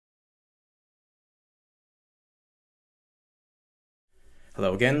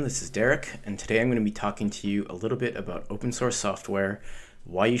Hello again, this is Derek, and today I'm going to be talking to you a little bit about open source software,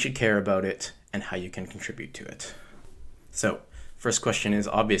 why you should care about it, and how you can contribute to it. So, first question is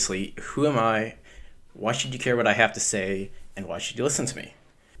obviously, who am I? Why should you care what I have to say, and why should you listen to me?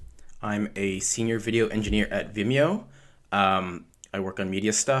 I'm a senior video engineer at Vimeo. I work on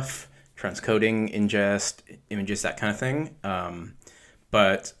media stuff, transcoding, ingest, images, that kind of thing.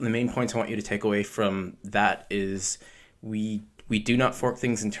 But the main points I want you to take away from that is we do not fork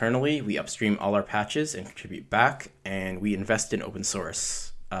things internally. We upstream all our patches and contribute back, and we invest in open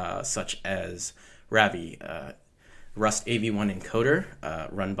source, such as Ravi, Rust AV1 encoder,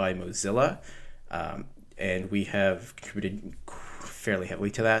 run by Mozilla, and we have contributed fairly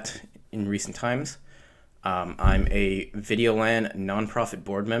heavily to that in recent times. I'm a VideoLAN nonprofit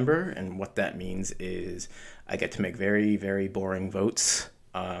board member, and what that means is I get to make very, very boring votes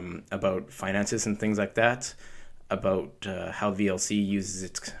about finances and things like that, about how VLC uses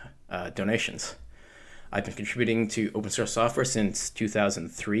its donations. I've been contributing to open source software since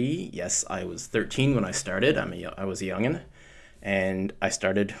 2003. Yes, I was 13 when I started. I was a youngin', and I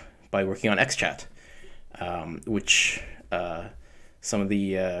started by working on XChat, which some of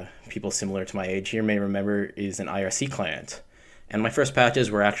the people similar to my age here may remember is an IRC client. And my first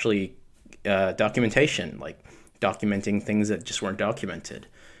patches were actually documentation, like documenting things that just weren't documented.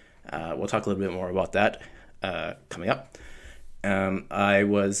 We'll talk a little bit more about that coming up. I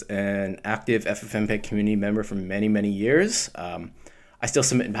was an active FFmpeg community member for many, many years. I still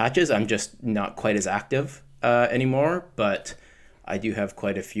submit patches. I'm just not quite as active anymore, but I do have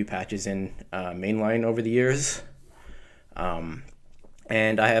quite a few patches in mainline over the years.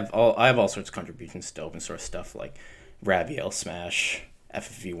 And I have all sorts of contributions to open source stuff like Raviel, Smash,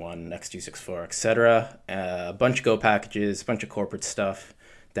 FFV1, X264, etc. A bunch of Go packages, a bunch of corporate stuff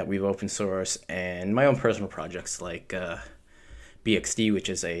that we've open source, and my own personal projects like BXD, which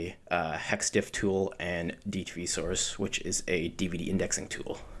is a hexdiff tool, and D2V Source, which is a DVD indexing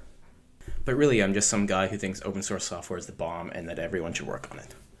tool. But really, I'm just some guy who thinks open source software is the bomb and that everyone should work on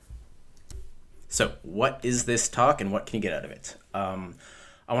it. So what is this talk and what can you get out of it?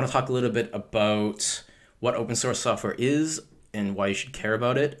 I want to talk a little bit about what open source software is and why you should care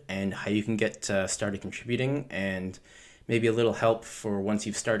about it, and how you can get started contributing, and maybe a little help for once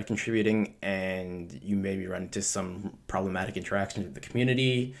you've started contributing and you maybe run into some problematic interactions with the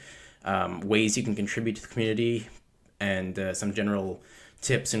community, ways you can contribute to the community, and some general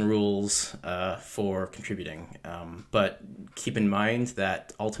tips and rules for contributing. But keep in mind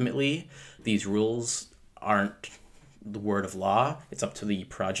that ultimately these rules aren't the word of law. It's up to the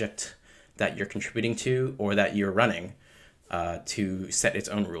project that you're contributing to or that you're running to set its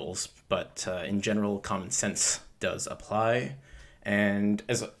own rules. But in general, common sense does apply. And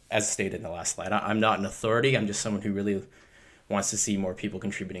as stated in the last slide, I'm not an authority. I'm just someone who really wants to see more people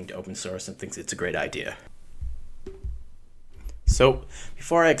contributing to open source and thinks it's a great idea. So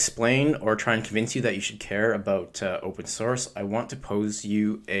before I explain or try and convince you that you should care about open source, I want to pose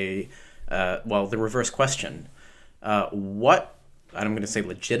you the reverse question. And I'm going to say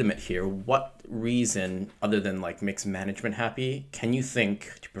legitimate here, what reason other than like makes management happy can you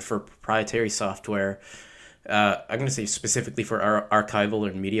think to prefer proprietary software? I'm going to say specifically for our archival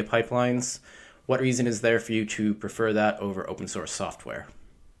and media pipelines. What reason is there for you to prefer that over open source software?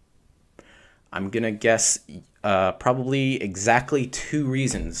 I'm going to guess probably exactly two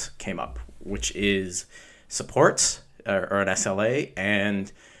reasons came up, which is support or an SLA,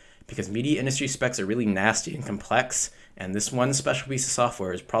 and because media industry specs are really nasty and complex, and this one special piece of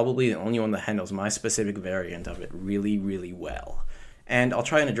software is probably the only one that handles my specific variant of it really, really well. And I'll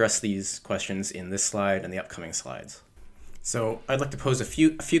try and address these questions in this slide and the upcoming slides. So I'd like to pose a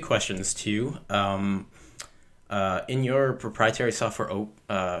few questions to you. In your proprietary software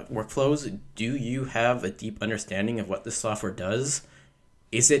workflows, do you have a deep understanding of what this software does?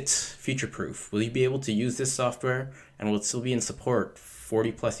 Is it future-proof? Will you be able to use this software and will it still be in support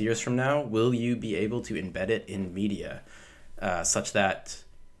 40 plus years from now? Will you be able to embed it in media such that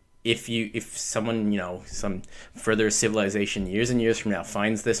if someone, some further civilization years and years from now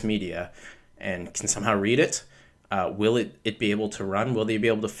finds this media and can somehow read it, will it be able to run? Will they be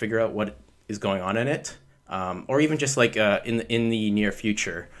able to figure out what is going on in it? Or even just like in the near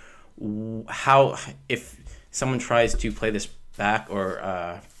future, how if someone tries to play this back,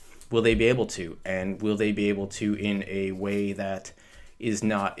 or will they be able to? And will they be able to in a way that is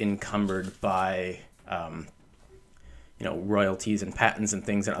not encumbered by royalties and patents and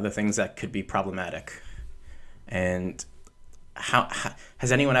things and other things that could be problematic? And how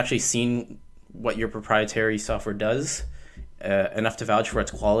has anyone actually seen what your proprietary software does enough to vouch for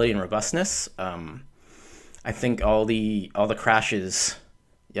its quality and robustness? I think all the crashes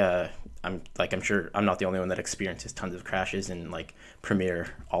Yeah, I'm sure I'm not the only one that experiences tons of crashes in like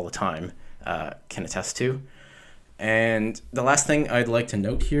Premiere all the time. Can attest to. And the last thing I'd like to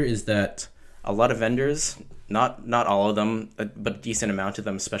note here is that a lot of vendors, not all of them, but a decent amount of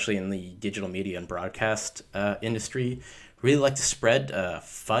them, especially in the digital media and broadcast industry, really like to spread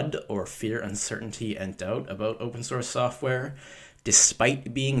FUD, or fear, uncertainty, and doubt about open source software,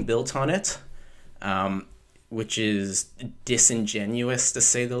 despite being built on it, which is disingenuous to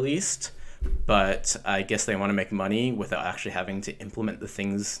say the least. But I guess they want to make money without actually having to implement the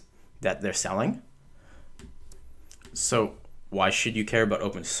things that they're selling. So why should you care about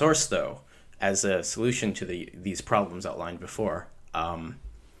open source though, as a solution to these problems outlined before?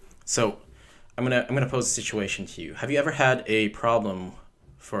 So I'm gonna pose a situation to you. Have you ever had a problem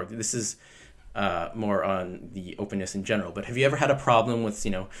for this is more on the openness in general, but have you ever had a problem with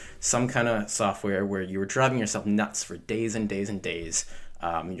some kind of software where you were driving yourself nuts for days and days and days?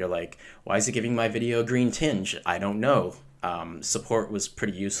 You're like, why is it giving my video a green tinge? I don't know. Support was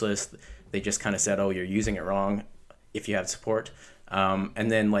pretty useless. They just kind of said, oh, you're using it wrong if you have support.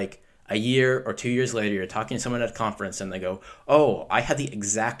 And then like a year or 2 years later, you're talking to someone at a conference and they go, oh, I had the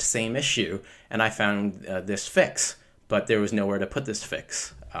exact same issue and I found this fix, but there was nowhere to put this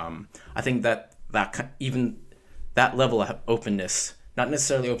fix. I think that even that level of openness, not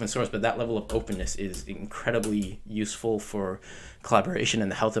necessarily open source, but that level of openness is incredibly useful for collaboration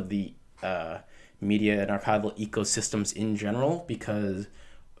and the health of the media and archival ecosystems in general, because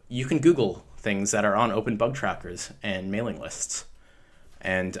you can Google things that are on open bug trackers and mailing lists.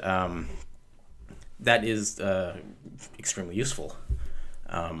 And that is extremely useful.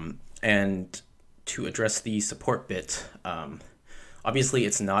 And to address the support bit, obviously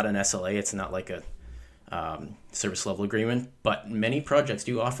it's not an SLA, it's not like a service level agreement, but many projects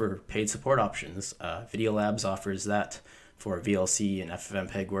do offer paid support options. Video Labs offers that for VLC and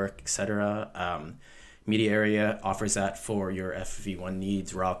FFmpeg work, etc. Media Area offers that for your FV1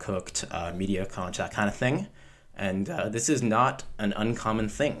 needs, raw cooked, media content, that kind of thing. And this is not an uncommon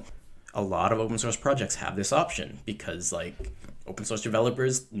thing. A lot of open source projects have this option because like open source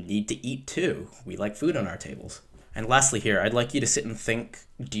developers need to eat too. We like food on our tables. And lastly here, I'd like you to sit and think,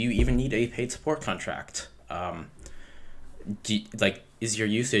 do you even need a paid support contract? Is your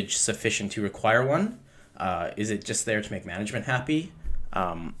usage sufficient to require one? Is it just there to make management happy?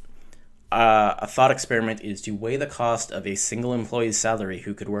 A thought experiment is to weigh the cost of a single employee's salary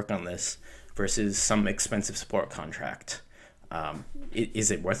who could work on this versus some expensive support contract.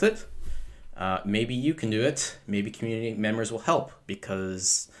 Is it worth it? Maybe you can do it. Maybe community members will help,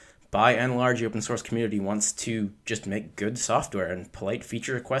 because by and large, the open source community wants to just make good software, and polite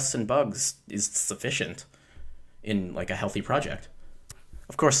feature requests and bugs is sufficient in like a healthy project.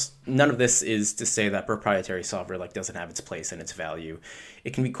 Of course, none of this is to say that proprietary software like doesn't have its place and its value.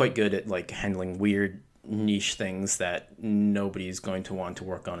 It can be quite good at like handling weird niche things that nobody's going to want to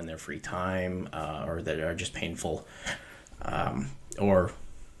work on in their free time, or that are just painful, or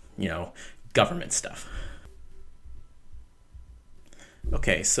government stuff.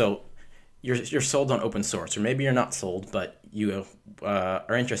 Okay, so you're sold on open source, or maybe you're not sold, but you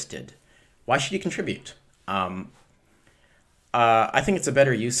are interested. Why should you contribute? I think it's a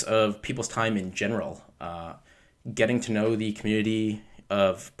better use of people's time in general. Getting to know the community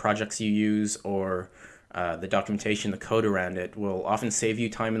of projects you use, or the documentation, the code around it, will often save you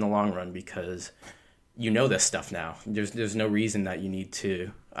time in the long run, because you know this stuff now. There's no reason that you need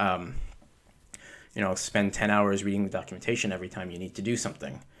to spend 10 hours reading the documentation every time you need to do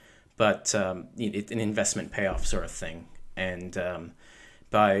something. But it's an investment payoff sort of thing. And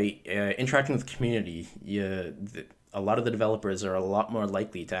by interacting with the community, a lot of the developers are a lot more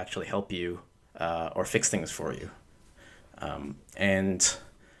likely to actually help you or fix things for you. By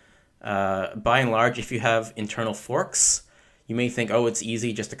and large, if you have internal forks, you may think, oh, it's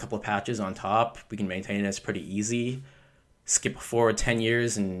easy, just a couple of patches on top, we can maintain it, it's pretty easy. Skip forward 10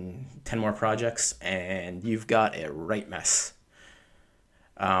 years and 10 more projects, and you've got a right mess.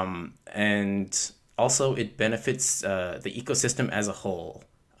 And also, it benefits the ecosystem as a whole.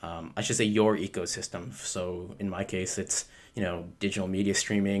 I should say your ecosystem. So in my case, it's digital media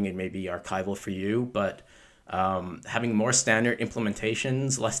streaming and maybe archival for you, but having more standard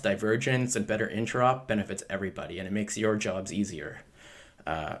implementations, less divergence, and better interop benefits everybody, and it makes your jobs easier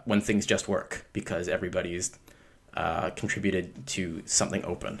when things just work, because everybody's contributed to something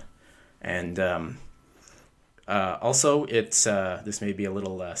open. And also, it's this may be a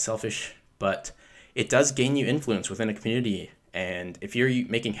little selfish, but it does gain you influence within a community. And if you're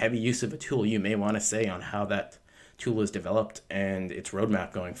making heavy use of a tool, you may want to say on how that tool is developed and its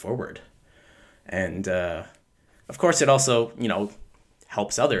roadmap going forward. And of course, it also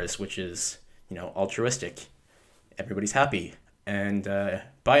helps others, which is, altruistic. Everybody's happy. And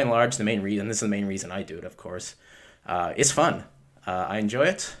by and large, the main reason, this is the main reason I do it, of course, it's fun. I enjoy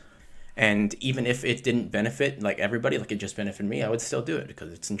it. And even if it didn't benefit like everybody, like it just benefited me, I would still do it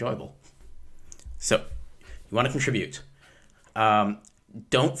because it's enjoyable. So you want to contribute.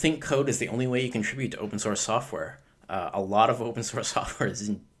 Don't think code is the only way you contribute to open source software. A lot of open source software is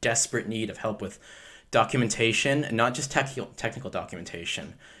in desperate need of help with documentation, and not just technical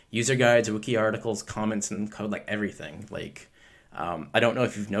documentation. User guides, wiki articles, comments, and code, like everything. Like, I don't know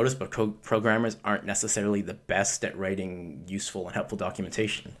if you've noticed, but programmers aren't necessarily the best at writing useful and helpful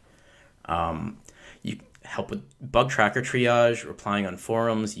documentation. You help with bug tracker triage, replying on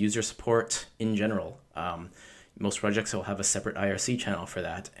forums, user support in general. Most projects will have a separate IRC channel for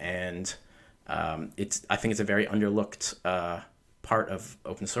that, and I think it's a very underlooked part of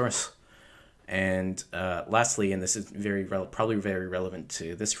open source. And lastly, and this is probably very relevant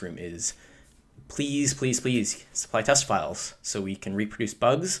to this room, is please supply test files so we can reproduce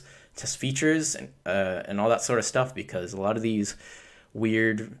bugs, test features, and all that sort of stuff, because a lot of these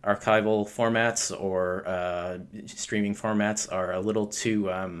weird archival formats or streaming formats are a little too,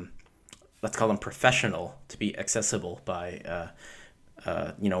 let's call them professional, to be accessible by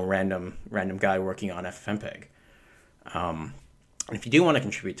random guy working on FFmpeg. And if you do want to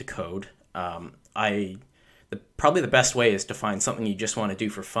contribute to code, probably the best way is to find something you just want to do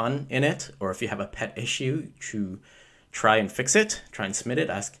for fun in it, or if you have a pet issue, to try and fix it, try and submit it,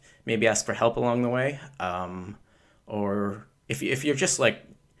 maybe ask for help along the way, or if you're just like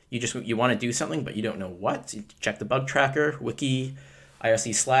you want to do something but you don't know what, check the bug tracker, wiki,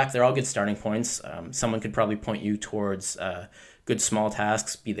 IRC, Slack. They're all good starting points. Someone could probably point you towards good small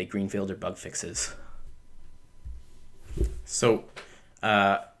tasks, be they greenfield or bug fixes. So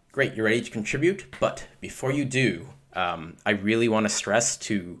great, you're ready to contribute, but before you do, I really want to stress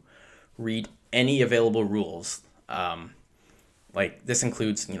to read any available rules. Like this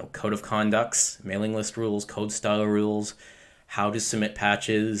includes, code of conducts, mailing list rules, code style rules, how to submit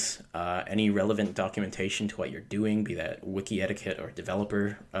patches, any relevant documentation to what you're doing, be that wiki etiquette or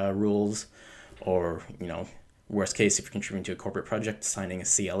developer rules, or, worst case, if you're contributing to a corporate project, signing a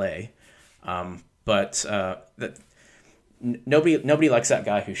CLA. Nobody likes that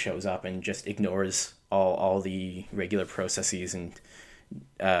guy who shows up and just ignores all the regular processes and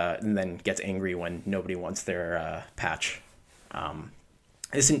then gets angry when nobody wants their patch.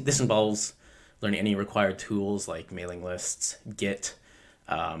 This involves learning any required tools like mailing lists, Git,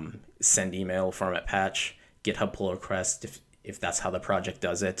 send email, format patch, GitHub pull request if that's how the project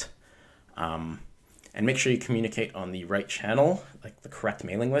does it. And make sure you communicate on the right channel, like the correct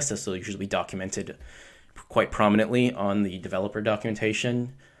mailing list. This will usually be documented quite prominently on the developer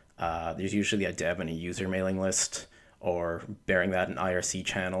documentation. There's usually a dev and a user mailing list, or bearing that an IRC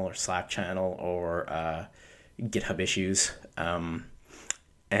channel or Slack channel or GitHub issues.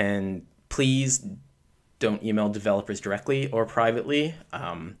 And please don't email developers directly or privately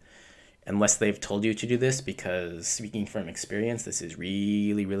unless they've told you to do this, because speaking from experience, this is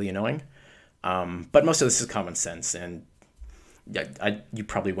really, really annoying. But most of this is common sense, and you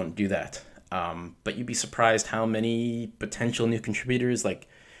probably wouldn't do that. But you'd be surprised how many potential new contributors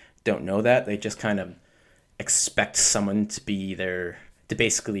don't know that. They just kind of expect someone to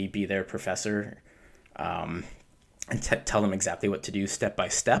basically be their professor, and tell them exactly what to do step by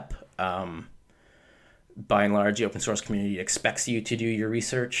step. By and large, the open source community expects you to do your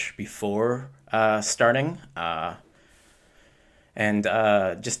research before starting. And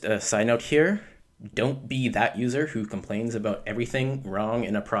just a side note here, don't be that user who complains about everything wrong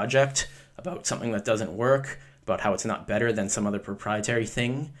in a project, about something that doesn't work, about how it's not better than some other proprietary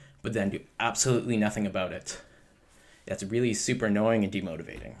thing, but then do absolutely nothing about it. That's really super annoying and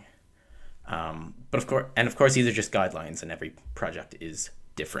demotivating. But of course, these are just guidelines, and every project is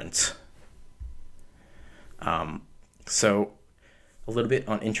different. So a little bit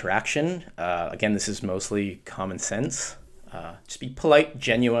on interaction. Again, this is mostly common sense. Just be polite,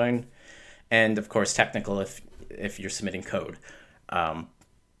 genuine, and of course technical if you're submitting code.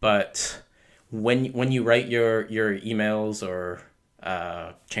 But when you write your emails or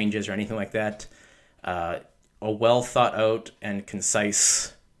changes or anything like that, a well thought out and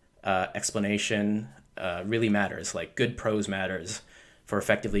concise explanation really matters. Like good prose matters for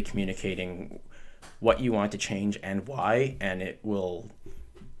effectively communicating what you want to change and why, and it will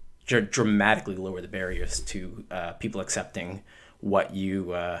dramatically lower the barriers to people accepting what you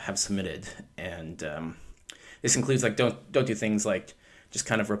have submitted. And this includes don't do things like just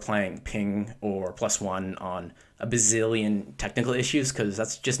kind of replying ping or +1 on a bazillion technical issues, because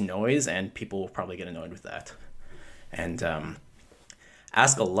that's just noise and people will probably get annoyed with that. And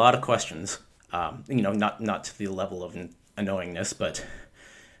ask a lot of questions. Not to the level of annoyingness, but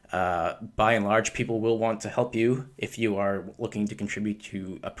by and large, people will want to help you if you are looking to contribute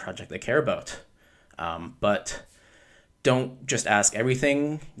to a project they care about. But don't just ask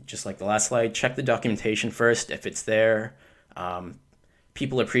everything. Just like the last slide, check the documentation first if it's there.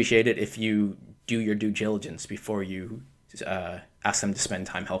 People appreciate it if you do your due diligence before you ask them to spend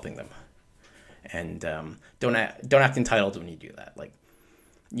time helping them. And don't act entitled when you do that. Like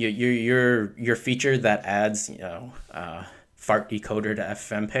your feature that adds fart decoder to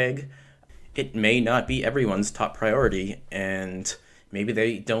FFmpeg, it may not be everyone's top priority, and maybe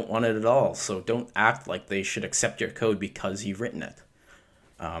they don't want it at all. So don't act like they should accept your code because you've written it.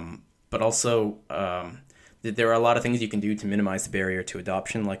 But also, there are a lot of things you can do to minimize the barrier to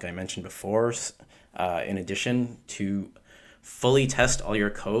adoption, like I mentioned before. In addition to fully test all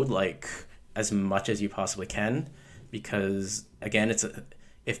your code, like as much as you possibly can, because again,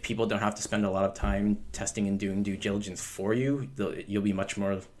 if people don't have to spend a lot of time testing and doing due diligence for you, you'll be much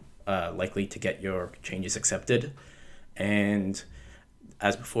more likely to get your changes accepted. And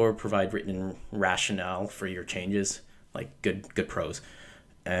as before, provide written rationale for your changes, like good prose,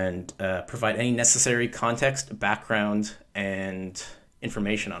 and provide any necessary context, background, and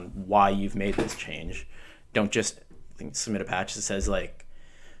information on why you've made this change. Don't just submit a patch that says like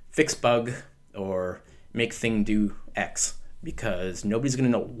fix bug or make thing do X, because nobody's going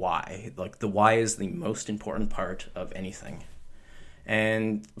to know why. Like the why is the most important part of anything.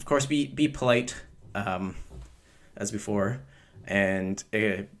 And of course, be polite, as before, and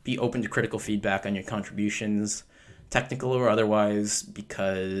be open to critical feedback on your contributions, technical or otherwise,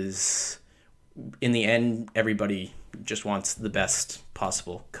 because in the end, everybody just wants the best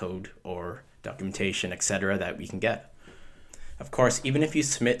possible code or documentation, etc., that we can get. Of course, even if you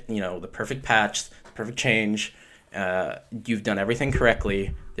submit, the perfect patch, the perfect change, you've done everything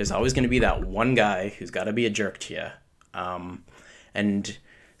correctly, there's always going to be that one guy who's got to be a jerk to you. And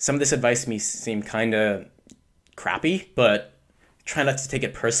some of this advice may seem kind of crappy, but try not to take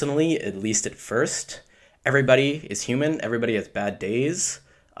it personally, at least at first. Everybody is human. Everybody has bad days.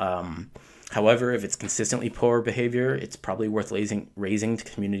 However, if it's consistently poor behavior, it's probably worth raising to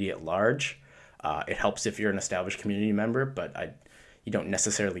community at large. It helps if you're an established community member, but you don't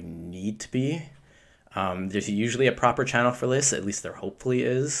necessarily need to be. There's usually a proper channel for this, at least there hopefully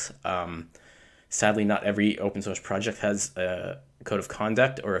is. Sadly, not every open source project has a code of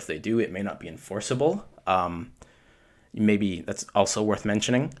conduct, or if they do, it may not be enforceable. Maybe that's also worth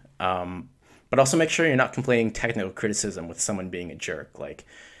mentioning. But also make sure you're not complaining technical criticism with someone being a jerk. Like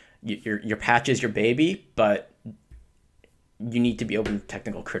your patch is your baby, but you need to be open to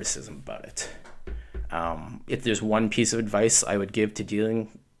technical criticism about it. If there's one piece of advice I would give to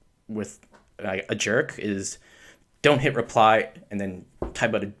dealing with a jerk is don't hit reply and then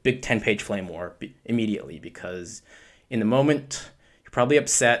type out a big 10-page flame war immediately, because in the moment you're probably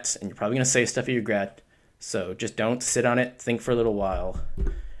upset and you're probably going to say stuff you regret. So just don't sit on it, think for a little while,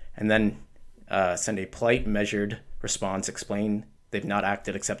 and then send a polite, measured response, explain they've not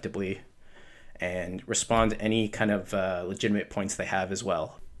acted acceptably, and respond to any kind of legitimate points they have as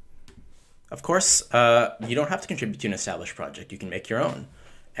well. Of course, you don't have to contribute to an established project. You can make your own.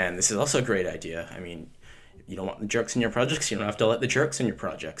 And this is also a great idea. I mean, you don't want the jerks in your projects, you don't have to let the jerks in your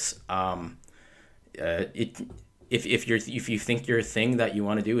projects. If you think your thing that you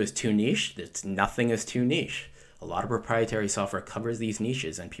want to do is too niche, nothing is too niche. A lot of proprietary software covers these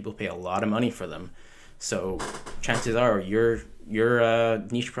niches, and people pay a lot of money for them. So chances are your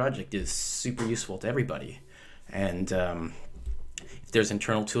niche project is super useful to everybody. And if there's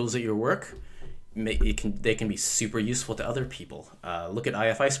internal tools at your work, they can be super useful to other people. Look at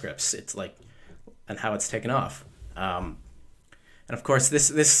IFI scripts. It's like, and how it's taken off. And of course,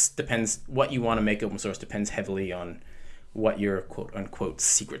 this depends. What you want to make open source depends heavily on what your quote unquote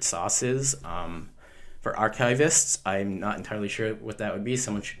secret sauce is. For archivists, I'm not entirely sure what that would be.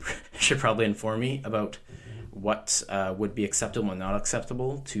 Someone should probably inform me about what would be acceptable and not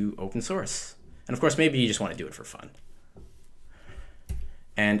acceptable to open source. And of course, maybe you just want to do it for fun.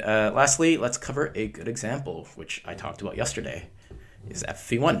 And lastly, let's cover a good example, which I talked about yesterday, is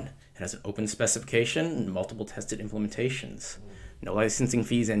S04E20. It has an open specification and multiple tested implementations. No licensing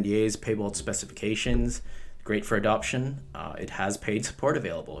fees, NDAs, payable specifications, great for adoption. It has paid support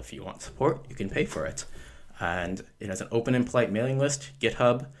available. If you want support, you can pay for it. And it has an open and polite mailing list,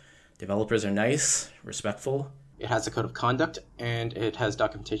 GitHub. Developers are nice, respectful. It has a code of conduct, and it has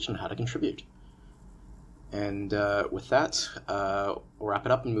documentation on how to contribute. And with that, we'll wrap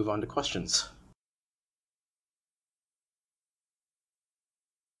it up and move on to questions.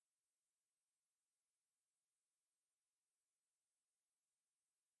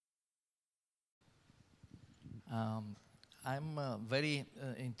 Um, I'm very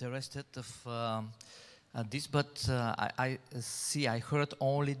interested of this, but I heard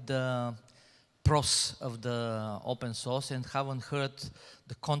only the pros of the open source and haven't heard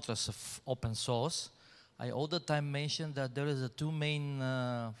the contras of open source. I all the time mention that there is a two main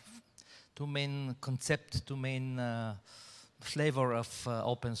flavor of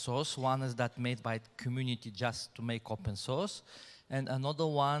open source. One is that made by community just to make open source, and another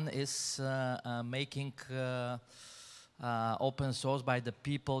one is making open source by the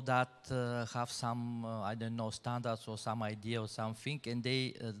people that have some, I don't know, standards or some idea or something, and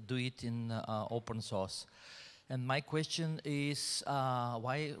they do it in open source. And my question is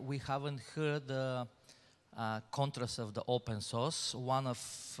why we haven't heard the contrast of the open source. One of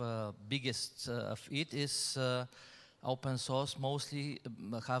biggest of it is open source mostly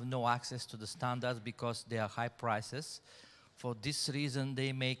have no access to the standards because they are high prices. For this reason,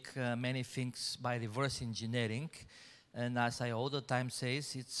 they make many things by reverse engineering. And as I all the time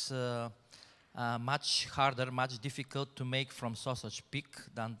says, it's much harder, much difficult to make from sausage pig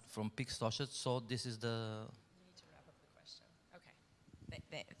than from pig sausage. So this is the... You need to wrap up the question.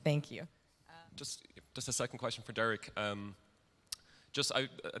 Okay. Thank you. Just a second question for Derek. I'd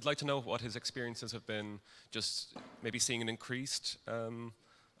like to know what his experiences have been, just maybe seeing an increased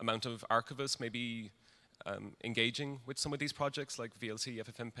amount of archivists, maybe engaging with some of these projects like VLC,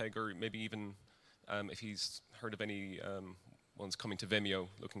 FFmpeg, or maybe even if he's heard of any ones coming to Vimeo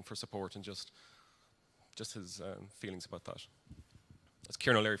looking for support, and just his feelings about that. That's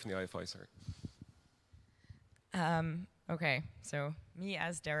Kieran O'Leary from the IFI, sorry. Okay, so me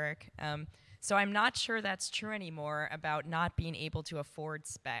as Derek. So I'm not sure that's true anymore about not being able to afford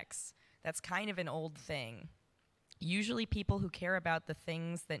specs. That's kind of an old thing. Usually people who care about the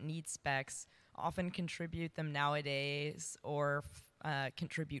things that need specs often contribute them nowadays or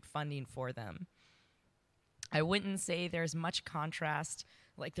contribute funding for them. I wouldn't say there's much contrast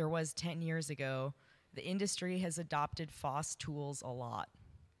like there was 10 years ago. The industry has adopted FOSS tools a lot.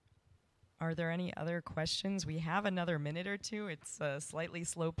 Are there any other questions? We have another minute or two. It's a slightly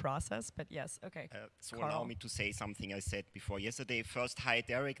slow process, but yes, okay. So allow me to say something I said before yesterday. First, hi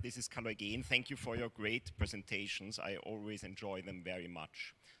Derek, this is Carlo again. Thank you for your great presentations. I always enjoy them very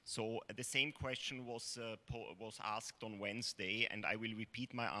much. So the same question was asked on Wednesday, and I will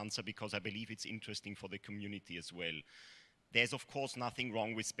repeat my answer because I believe it's interesting for the community as well. There's of course nothing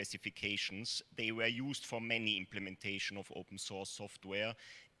wrong with specifications. They were used for many implementation of open source software,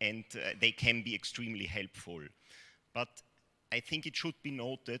 and they can be extremely helpful. But I think it should be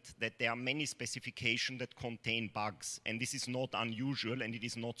noted that there are many specifications that contain bugs, and this is not unusual and it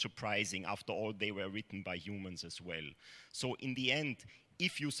is not surprising. After all, they were written by humans as well. So in the end,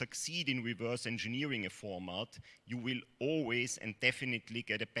 if you succeed in reverse engineering a format, you will always and definitely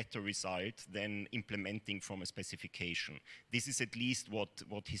get a better result than implementing from a specification. This is at least what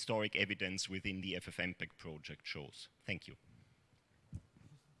historic evidence within the FFmpeg project shows. Thank you.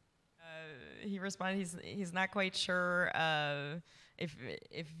 He responded, he's not quite sure if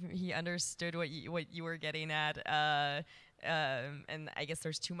he understood what you were getting at, and I guess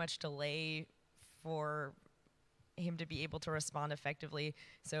there's too much delay for him to be able to respond effectively.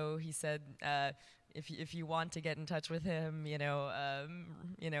 So he said, if you want to get in touch with him,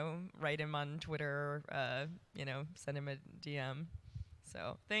 write him on Twitter, send him a DM.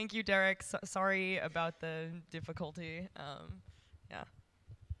 So thank you, Derek. Sorry about the difficulty. Yeah.